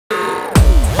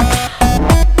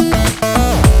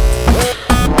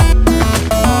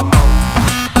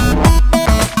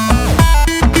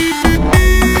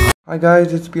Hi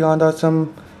guys, it's Beyond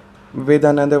Awesome with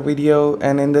another video,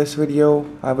 and in this video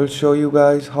I will show you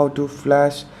guys how to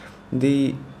flash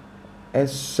the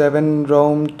S7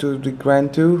 ROM to the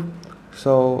Grand 2.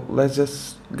 So let's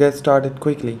just get started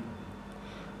quickly.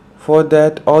 For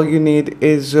that all you need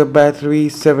is a battery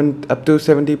up to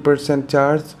 70%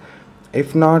 charge.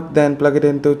 If not, then plug it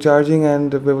into charging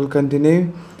and we will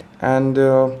continue. And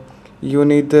you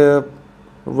need the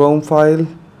ROM file,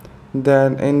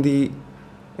 then in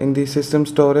the system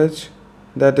storage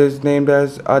that is named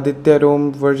as Aditya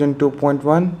ROM version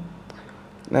 2.1,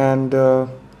 and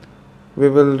we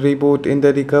will reboot in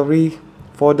the recovery.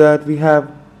 For that we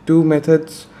have two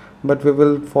methods, but we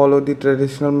will follow the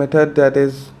traditional method, that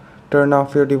is turn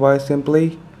off your device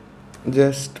simply.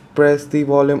 Just press the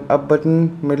volume up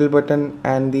button, middle button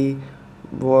and the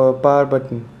power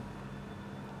button,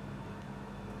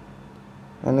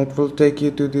 and it will take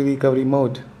you to the recovery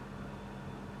mode.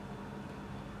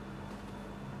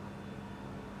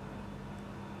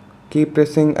 Keep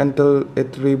pressing until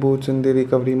it reboots in the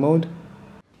recovery mode.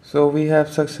 So we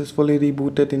have successfully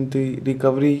rebooted in the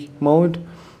recovery mode,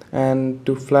 and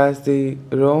to flash the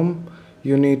ROM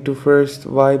you need to first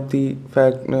wipe the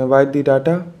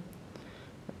data,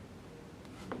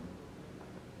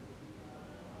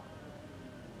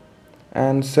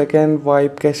 and second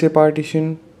wipe cache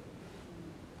partition,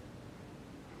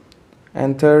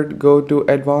 and third go to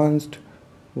advanced,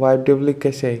 wipe duplicate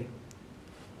cache.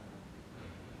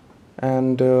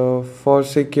 And for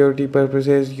security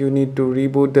purposes you need to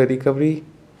reboot the recovery.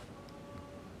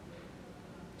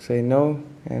 Say no,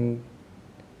 and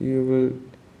you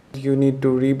need to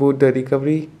reboot the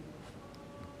recovery.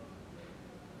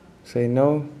 Say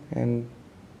no, and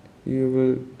you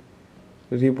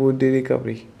will reboot the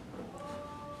recovery.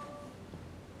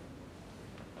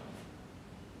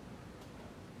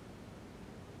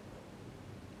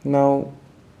 Now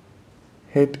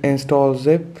hit install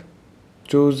zip,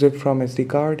 choose zip from SD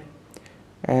card,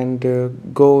 and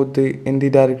go in the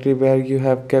directory where you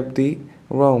have kept the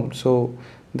ROM. So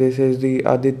this is the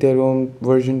Aditya ROM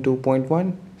version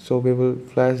 2.1, so we will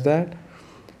flash that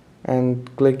and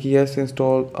click yes,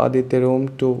 install Aditya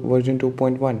ROM to version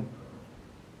 2.1.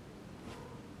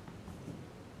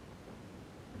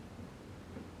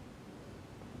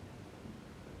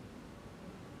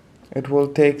 It will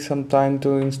take some time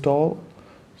to install,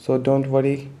 so don't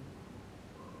worry.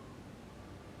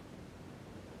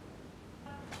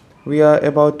 We are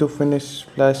about to finish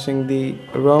flashing the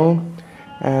ROM,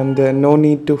 and no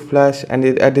need to flash any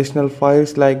additional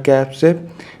files like gap zip,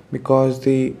 because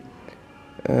the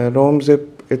ROM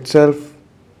zip itself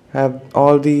have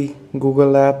all the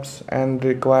Google apps and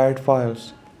required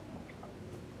files.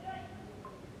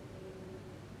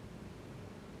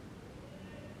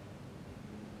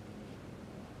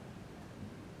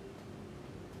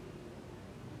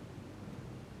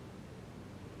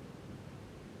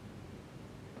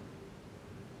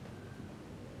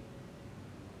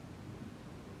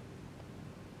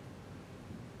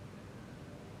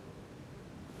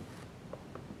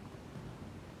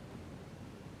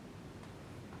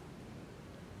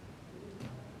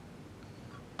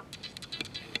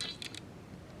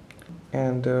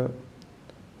 And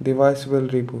device will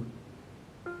reboot.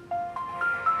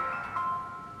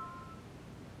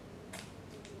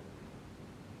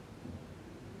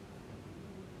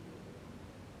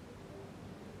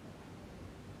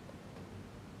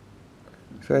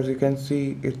 So as you can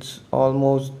see, it's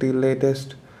almost the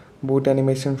latest boot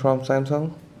animation from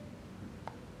Samsung.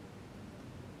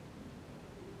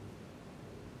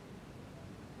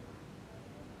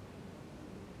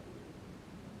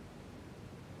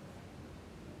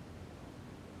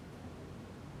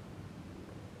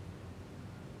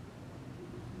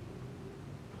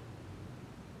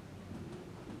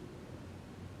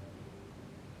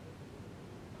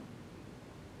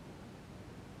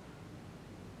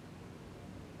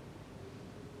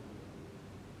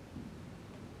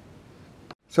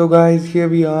 So guys, here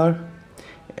we are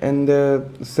in the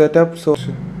setup. So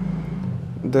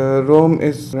the ROM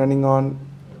is running on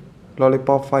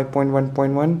Lollipop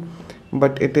 5.1.1,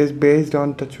 but it is based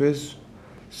on TouchWiz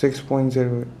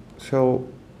 6.0. So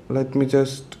let me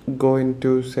just go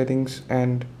into settings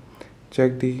and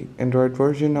check the Android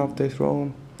version of this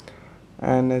ROM,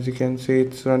 and as you can see,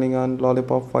 it's running on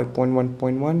Lollipop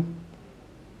 5.1.1.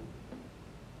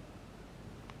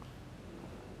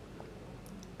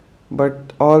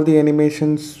 but all the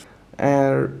animations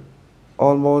are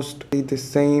almost the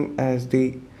same as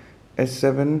the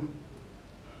S7.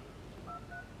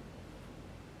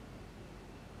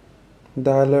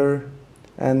 Dialer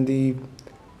and the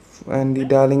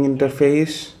dialing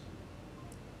interface.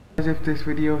 If this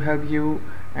video helped you,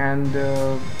 and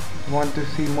want to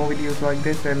see more videos like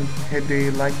this, then hit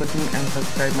the like button and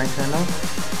subscribe my channel.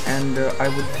 And I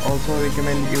would also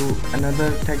recommend you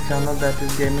another tech channel, that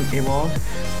is Gaming Evolved.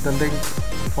 The link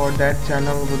for that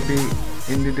channel would be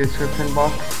in the description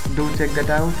box. Do check that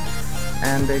out,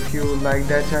 and if you like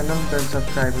that channel, then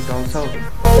subscribe it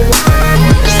also.